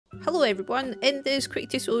Hello everyone, in this quick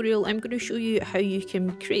tutorial I'm going to show you how you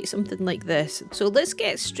can create something like this. So let's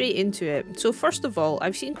get straight into it. So first of all,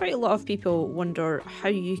 I've seen quite a lot of people wonder how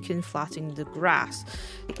you can flatten the grass.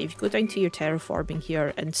 Like if you go down to your terraforming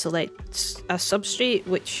here and select a substrate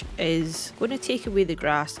which is going to take away the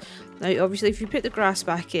grass. Now obviously if you put the grass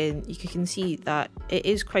back in, you can see that it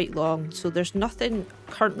is quite long, so there's nothing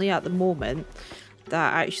currently at the moment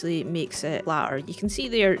that actually makes it flatter. You can see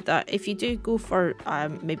there that if you do go for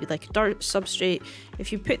maybe like a dirt substrate,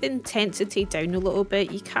 if you put the intensity down a little bit,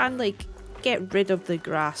 you can like get rid of the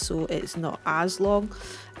grass so it's not as long.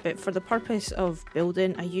 But for the purpose of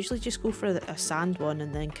building, I usually just go for a sand one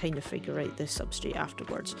and then kind of figure out the substrate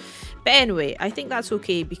afterwards. But anyway, I think that's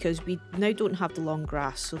okay because we now don't have the long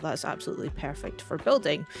grass, so that's absolutely perfect for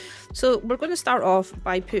building. So we're going to start off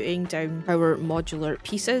by putting down our modular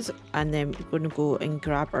pieces, and then we're going to go and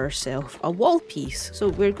grab ourselves a wall piece. So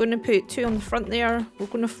we're going to put 2 on the front there. We're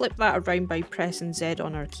going to flip that around by pressing Z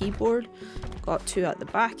on our keyboard. Got 2 at the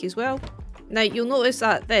back as well. Now you'll notice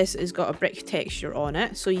that this has got a brick texture on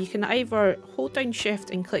it, so you can either hold down shift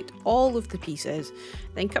and click all of the pieces,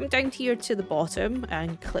 then come down here to the bottom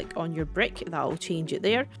and click on your brick, that'll change it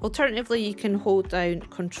there. Alternatively, you can hold down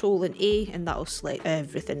Control and A and that'll select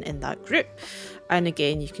everything in that group. And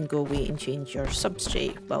again, you can go away and change your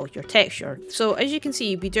substrate, well, your texture. So as you can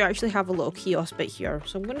see, we do actually have a little kiosk bit here.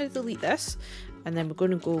 So I'm going to delete this, and then we're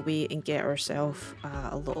going to go away and get ourselves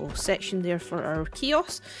a little section there for our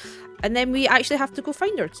kiosk. And then we actually have to go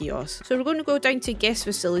find our kiosk. So we're going to go down to guest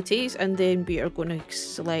facilities, and then we are going to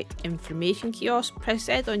select information kiosk, press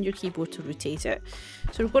Z on your keyboard to rotate it.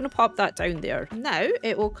 So we're going to pop that down there. Now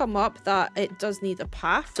it will come up that it does need a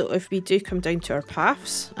path. So if we do come down to our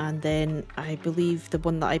paths, and then I believe the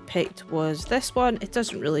one that I picked was this one, it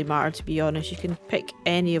doesn't really matter, to be honest, you can pick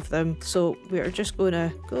any of them. So we're just going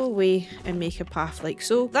to go away and make a path like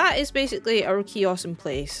so. That is basically our kiosk in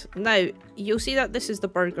place. Now you'll see that this is the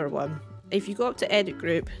burger one. If you go up to edit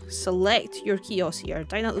group, select your kiosk here,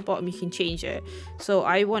 down at the bottom you can change it. So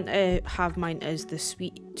I want to have mine as the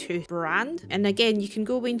Sweet Tooth brand, and again you can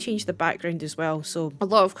go away and change the background as well. So a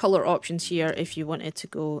lot of colour options here if you wanted to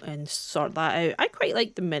go and sort that out. I quite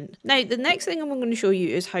like the mint. Now the next thing I'm going to show you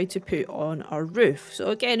is how to put on our roof.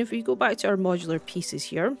 So again, if we go back to our modular pieces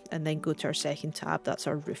here and then go to our second tab, that's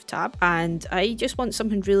our roof tab, and I just want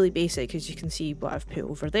something really basic, as you can see what I've put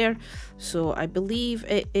over there. So I believe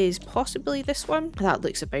it is possibly this one. That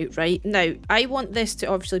looks about right. Now I want this to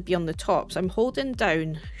obviously be on the top, so I'm holding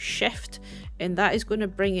down shift and that is going to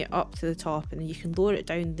bring it up to the top, and you can lower it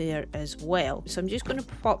down there as well. So I'm just going to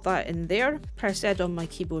pop that in there, press Z on my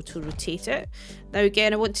keyboard to rotate it. Now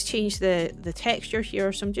again, I want to change the texture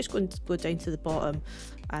here, so I'm just going to go down to the bottom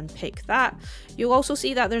and pick that. You'll also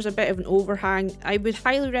see that there's a bit of an overhang. I would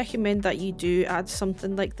highly recommend that you do add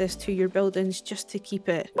something like this to your buildings just to keep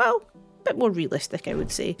it, well, bit more realistic, I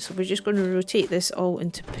would say. So we're just going to rotate this all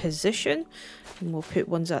into position, and we'll put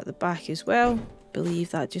ones at the back as well.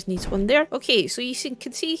 Believe that just needs one there. Okay, so you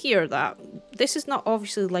can see here that this is not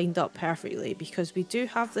obviously lined up perfectly because we do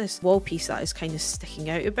have this wall piece that is kind of sticking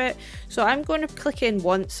out a bit. So I'm going to click in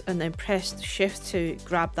once and then press shift to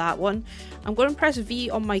grab that one. I'm going to press V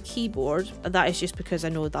on my keyboard, and that is just because I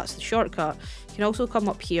know that's the shortcut. You can also come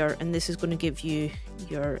up here and this is going to give you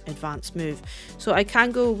your advanced move. So I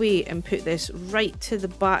can go away and put this right to the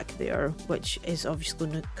back there, which is obviously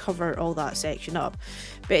going to cover all that section up.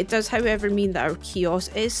 But it does, however, mean that our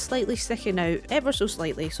kiosk is slightly sticking out, ever so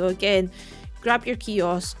slightly. So again, grab your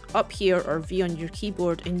kiosk up here or V on your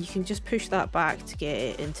keyboard and you can just push that back to get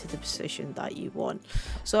it into the position that you want.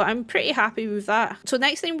 So I'm pretty happy with that. So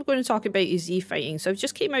next thing we're going to talk about is Z-fighting. So I've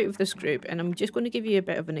just came out of this group and I'm just going to give you a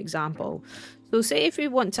bit of an example. So say if we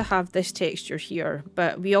want to have this texture here,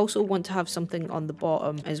 but we also want to have something on the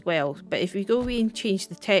bottom as well. But if we go away and change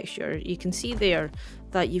the texture, you can see there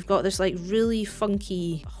that you've got this like really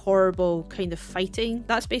funky, horrible kind of fighting.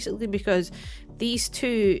 That's basically because these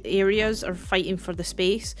two areas are fighting for the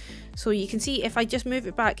space. So you can see if I just move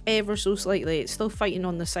it back ever so slightly, it's still fighting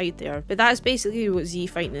on the side there. But that's basically what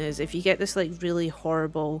Z-fighting is. If you get this like really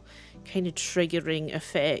horrible kind of triggering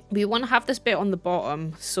effect, we want to have this bit on the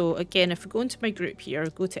bottom. So again, if we go into my group here,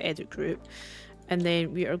 go to edit group, and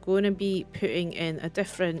then we are going to be putting in a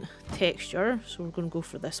different texture. So we're going to go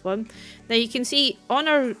for this one. Now you can see on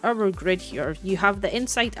our grid here, you have the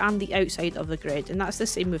inside and the outside of the grid, and that's the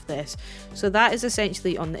same with this. So that is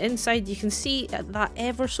essentially on the inside. You can see that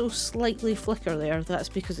ever so slightly flicker there. That's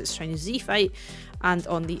because it's trying to Z-fight. And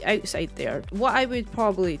on the outside there, what I would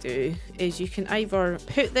probably do is you can either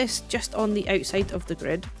put this just on the outside of the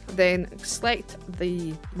grid, then select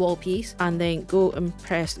the wall piece and then go and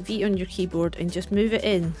press V on your keyboard and just just move it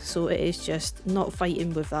in so it is just not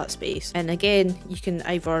fighting with that space. And again, you can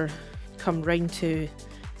either come round to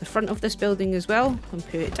the front of this building as well and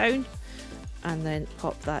put it down, and then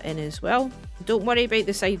pop that in as well. Don't worry about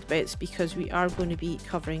the side bits because we are going to be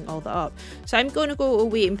covering all that up. So I'm going to go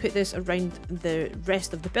away and put this around the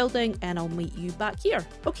rest of the building, and I'll meet you back here.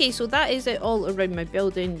 Okay, so that is it all around my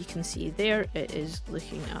building. You can see there it is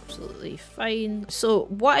looking absolutely fine. So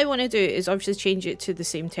what I want to do is obviously change it to the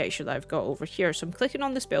same texture that I've got over here. So I'm clicking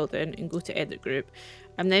on this building and go to edit group.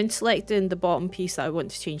 I'm then selecting the bottom piece that I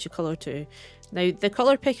want to change the colour to. Now the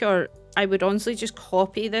colour picker, I would honestly just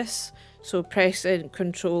copy this. So pressing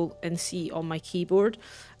Control and C on my keyboard,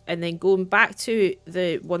 and then going back to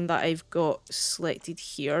the one that I've got selected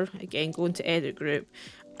here, again going to edit group,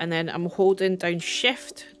 and then I'm holding down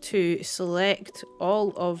Shift to select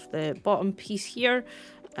all of the bottom piece here,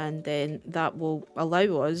 and then that will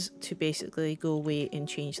allow us to basically go away and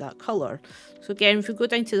change that colour. So again, if we go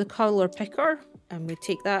down to the colour picker and we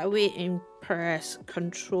take that away and press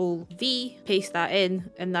Control V, paste that in,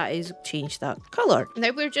 and that is changed that colour. Now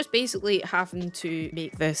we're just basically having to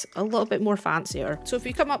make this a little bit more fancier. So if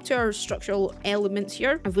we come up to our structural elements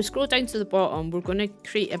here, if we scroll down to the bottom, we're going to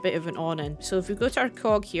create a bit of an awning. So if we go to our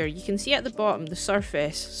cog here, you can see at the bottom the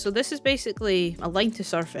surface. So this is basically a line to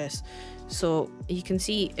surface. So you can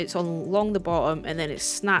see it's along the bottom and then it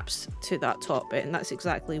snaps to that top bit, and that's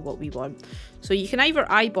exactly what we want. So you can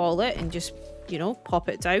either eyeball it and just, you know, pop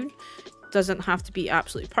it down. Doesn't have to be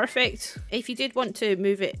absolutely perfect. If you did want to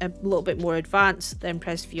move it a little bit more advanced, then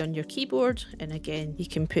press V on your keyboard, and again you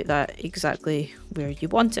can put that exactly where you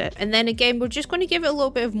want it. And then again, we're just going to give it a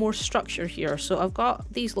little bit of more structure here. So I've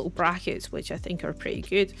got these little brackets which I think are pretty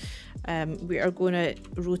good. We are going to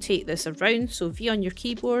rotate this around, so V on your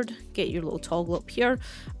keyboard, get your little toggle up here.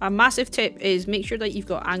 A massive tip is make sure that you've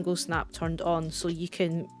got angle snap turned on so you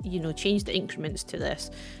can, you know, change the increments to this.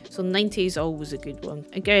 So 90 is always a good one.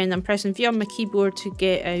 Again, I'm pressing V on my keyboard to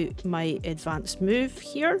get out my advanced move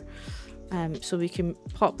here. So we can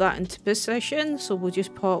pop that into position. So we'll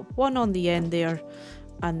just pop one on the end there,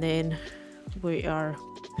 and then we are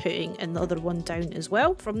putting another one down as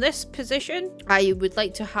well. From this position, I would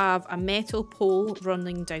like to have a metal pole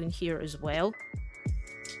running down here as well.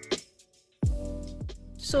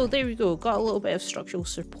 So there we go, got a little bit of structural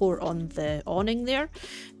support on the awning there.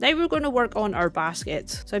 Now we're going to work on our basket.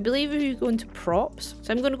 So I believe if you go into props,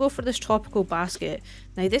 so I'm going to go for this tropical basket.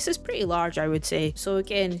 Now this is pretty large, I would say. So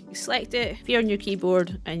again, you select it, V on your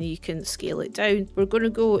keyboard, and you can scale it down. We're going to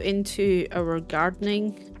go into our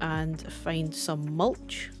gardening and find some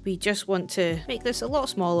mulch. We just want to make this a lot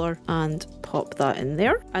smaller and pop that in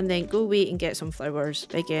there, and then go away and get some flowers.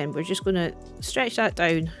 Again, we're just going to stretch that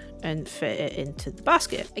down and fit it into the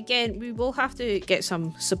basket. Again, we will have to get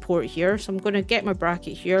some support here, so I'm going to get my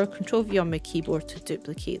bracket here, Control V on my keyboard to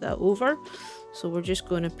duplicate that over. So we're just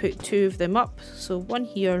going to put two of them up, so one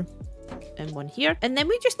here and one here, and then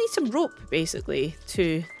we just need some rope basically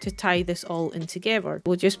to tie this all in together.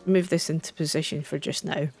 We'll just move this into position for just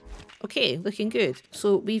now. Okay, looking good.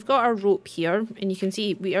 So we've got our rope here, and you can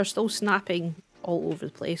see we are still snapping all over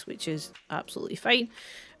the place, which is absolutely fine.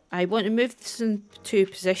 I want to move this into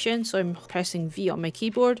position, so I'm pressing V on my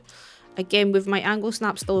keyboard. Again, with my angle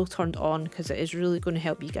snap still turned on because it is really going to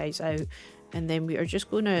help you guys out. And then we are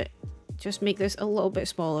just going to just make this a little bit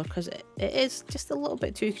smaller because it is just a little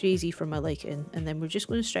bit too crazy for my liking. And then we're just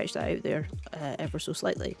going to stretch that out there ever so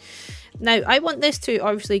slightly. Now, I want this to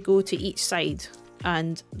obviously go to each side.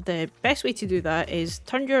 And the best way to do that is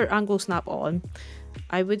turn your angle snap on.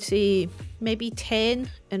 I would say maybe 10,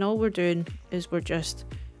 and all we're doing is we're just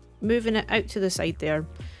moving it out to the side there.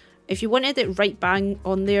 If you wanted it right bang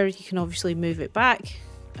on there, you can obviously move it back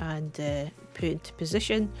and put it into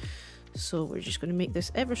position. So we're just going to make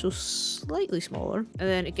this ever so slightly smaller. And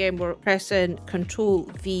then again, we're pressing Control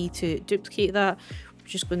V to duplicate that. We're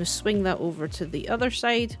just going to swing that over to the other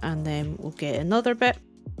side, and then we'll get another bit.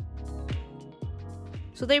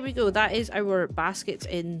 So there we go, that is our baskets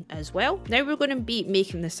in as well. Now we're going to be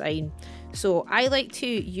making the sign. So I like to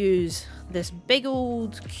use this big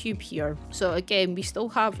old cube here. So again, we still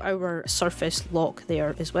have our surface lock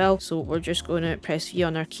there as well. So we're just going to press V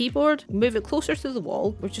on our keyboard, move it closer to the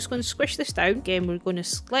wall. We're just going to squish this down. Again, we're going to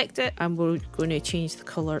select it, and we're going to change the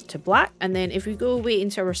color to black. And then if we go away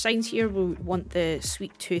into our signs here, we want the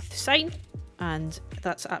sweet tooth sign. And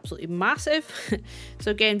that's absolutely massive.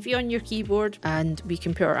 So again, V on your keyboard, and we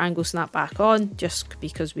can put our angle snap back on just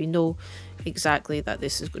because we know exactly that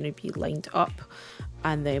this is going to be lined up.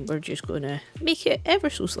 And then we're just going to make it ever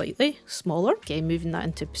so slightly smaller. Okay, moving that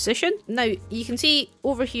into position. Now you can see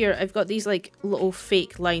over here I've got these like little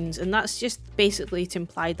fake lines, and that's just basically to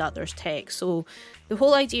imply that there's text. So the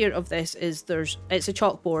whole idea of this is it's a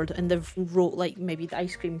chalkboard and they've wrote like maybe the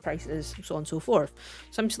ice cream prices, so on and so forth.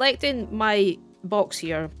 So I'm selecting my box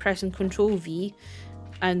here, pressing Ctrl V,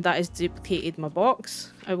 and that has duplicated my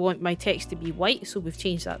box. I want my text to be white, so we've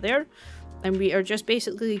changed that there. And we are just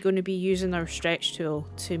basically going to be using our stretch tool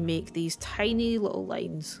to make these tiny little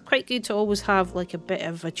lines. Quite good to always have like a bit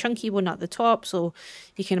of a chunky one at the top, so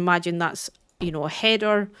you can imagine that's, you know, a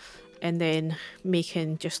header, and then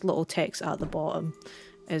making just little text at the bottom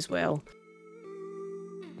as well.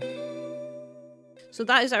 So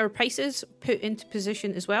that is our prices put into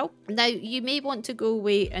position as well. Now you may want to go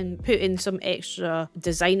away and put in some extra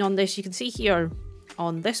design on this. You can see here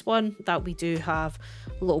on this one that we do have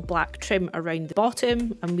a little black trim around the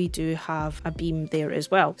bottom, and we do have a beam there as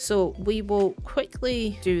well. So we will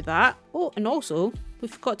quickly do that. Oh, and also we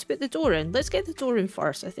forgot to put the door in. Let's get the door in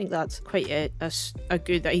first. I think that's quite a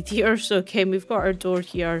good idea. So again, we've got our door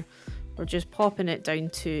here. We're just popping it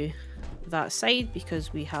down to that side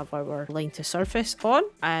because we have our line to surface on,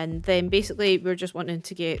 and then basically we're just wanting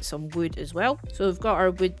to get some wood as well. So we've got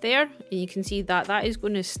our wood there, and you can see that that is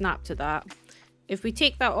going to snap to that. If we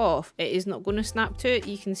take that off, it is not going to snap to it,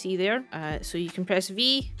 you can see there. So you can press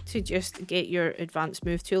V to just get your advanced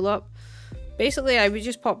move tool up. Basically, I would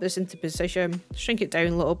just pop this into position, shrink it down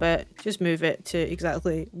a little bit, just move it to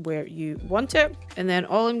exactly where you want it. And then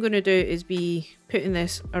all I'm going to do is be putting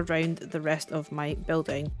this around the rest of my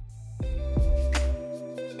building.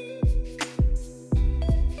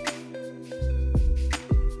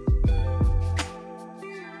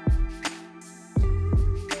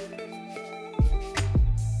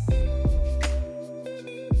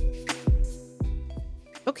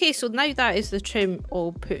 Okay, so now that is the trim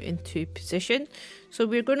all put into position. So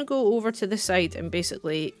we're going to go over to the side and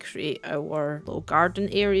basically create our little garden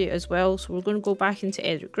area as well. So we're going to go back into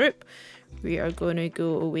edit group. We are going to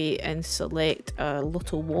go away and select a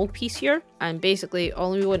little wall piece here. And basically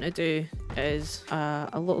all we want to do is a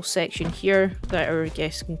little section here that our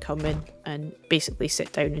guests can come in and basically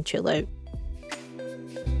sit down and chill out.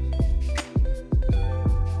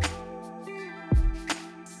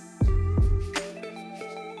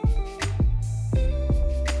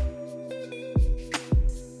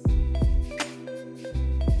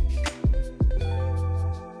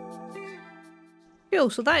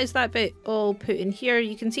 So that is that bit all put in here.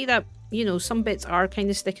 You can see that, you know, some bits are kind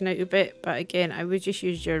of sticking out a bit, but again, I would just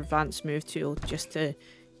use your advanced move tool just to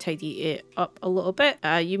tidy it up a little bit.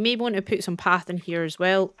 You may want to put some path in here as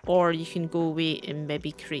well, or you can go away and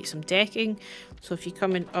maybe create some decking. So if you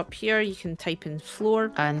come in up here, you can type in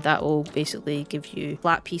floor, and that will basically give you a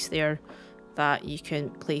flat piece there that you can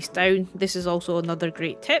place down. This is also another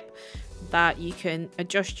great tip, that you can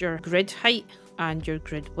adjust your grid height and your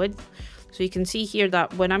grid width. So you can see here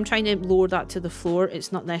that when I'm trying to lower that to the floor,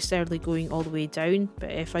 it's not necessarily going all the way down, but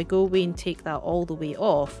if I go away and take that all the way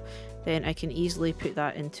off, then I can easily put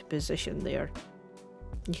that into position there.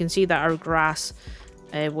 You can see that our grass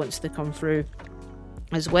wants to come through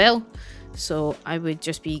as well. So I would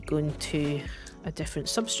just be going to a different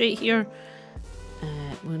substrate here.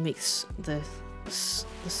 We'll make the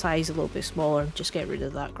size a little bit smaller, just get rid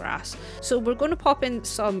of that grass. So we're going to pop in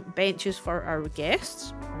some benches for our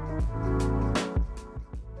guests.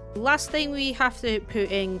 Last thing we have to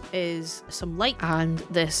put in is some light and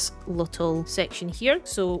this little section here.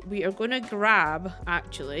 So we are going to grab,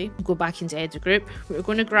 actually, go back into edit group. We're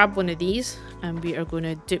going to grab one of these and we are going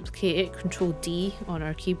to duplicate it, Control D on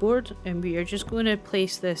our keyboard, and we are just going to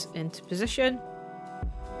place this into position.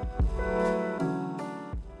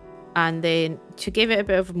 And then to give it a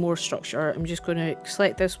bit of more structure, I'm just going to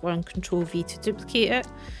select this one, Control V to duplicate it.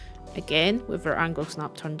 Again, with our angle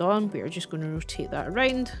snap turned on, we are just going to rotate that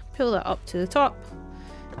around, pull that up to the top,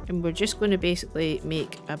 and we're just going to basically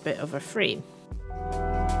make a bit of a frame.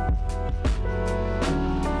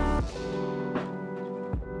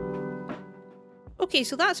 Okay,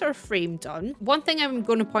 so that's our frame done. One thing I'm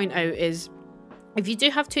going to point out is, if you do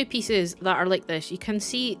have two pieces that are like this, you can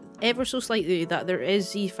see ever so slightly that there is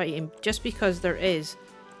Z-fighting, just because there is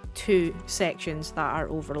two sections that are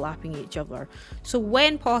overlapping each other. So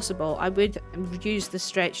when possible, I would use the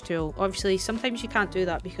stretch tool. Obviously sometimes you can't do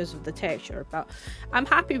that because of the texture, but I'm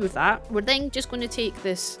happy with that. We're then just going to take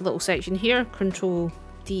this little section here, Control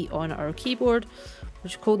D on our keyboard, we're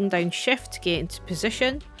just holding down Shift to get into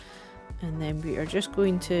position, and then we are just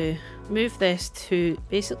going to move this to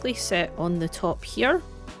basically sit on the top here.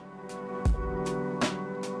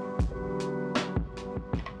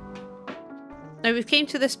 Now we've came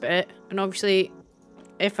to this bit, and obviously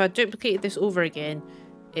if I duplicated this over again,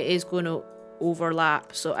 it is going to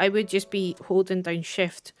overlap. So I would just be holding down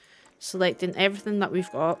shift, selecting everything that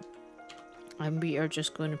we've got, and we are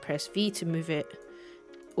just going to press V to move it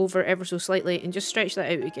over ever so slightly and just stretch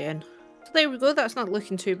that out again. So there we go, that's not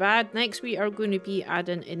looking too bad. Next we are going to be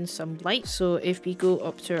adding in some light. So if we go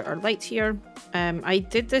up to our lights here, I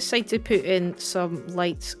did decide to put in some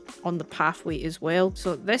lights on the pathway as well.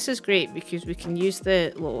 So this is great because we can use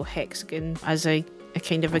the little hexagon as a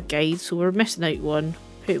kind of a guide. So we're missing out one,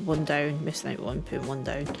 put one down, missing out one, put one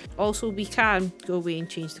down. Also we can go away and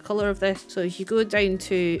change the colour of this. So if you go down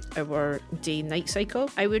to our day night cycle,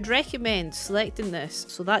 I would recommend selecting this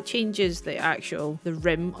so that changes the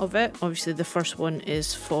rim of it. Obviously the first one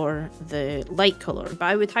is for the light colour, but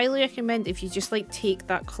I would highly recommend if you just like take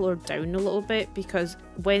that colour down a little bit, because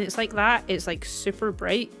when it's like that it's like super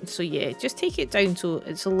bright. So yeah, just take it down so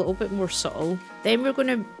it's a little bit more subtle. Then we're going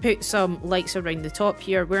to put some lights around the top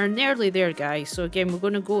here. We're nearly there, guys. So again, we're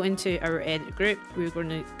going to go into our edit group. We're going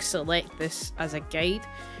to select this as a guide.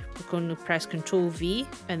 We're going to press Ctrl V,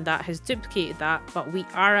 and that has duplicated that, but we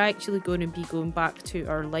are actually going to be going back to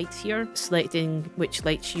our lights here, selecting which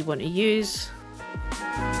lights you want to use.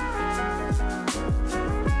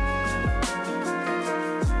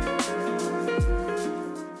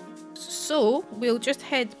 So we'll just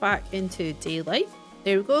head back into daylight.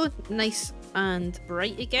 There we go, nice and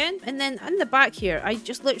bright again. And then in the back here, I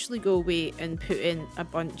just literally go away and put in a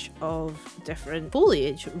bunch of different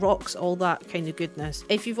foliage, rocks, all that kind of goodness.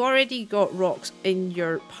 If you've already got rocks in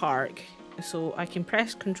your park, so I can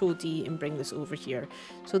press Ctrl D and bring this over here.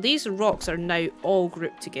 So these rocks are now all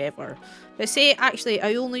grouped together. But say actually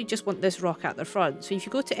I only just want this rock at the front. So if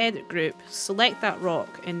you go to edit group, select that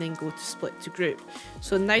rock and then go to split to group.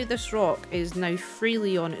 So now this rock is now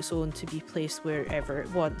freely on its own to be placed wherever it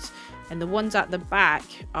wants. And the ones at the back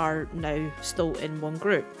are now still in one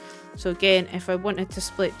group. So again, if I wanted to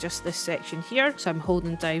split just this section here, so I'm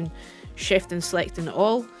holding down shift and selecting it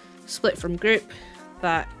all, split from group,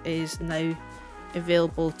 that is now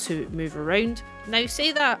available to move around. Now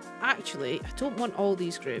say that actually I don't want all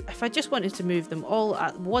these groups. If I just wanted to move them all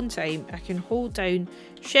at one time, I can hold down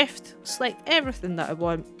shift, select everything that I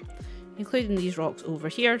want, including these rocks over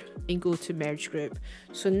here, and go to merge group.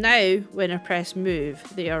 So now when I press move,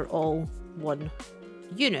 they are all one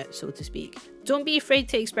unit, so to speak. Don't be afraid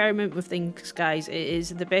to experiment with things, guys. It is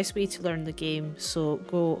the best way to learn the game, so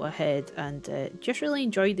go ahead and just really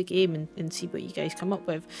enjoy the game and see what you guys come up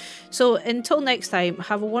with. So until next time,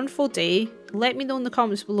 have a wonderful day. Let me know in the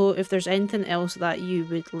comments below if there's anything else that you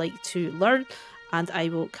would like to learn, and I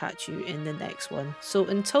will catch you in the next one. So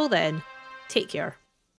until then, take care.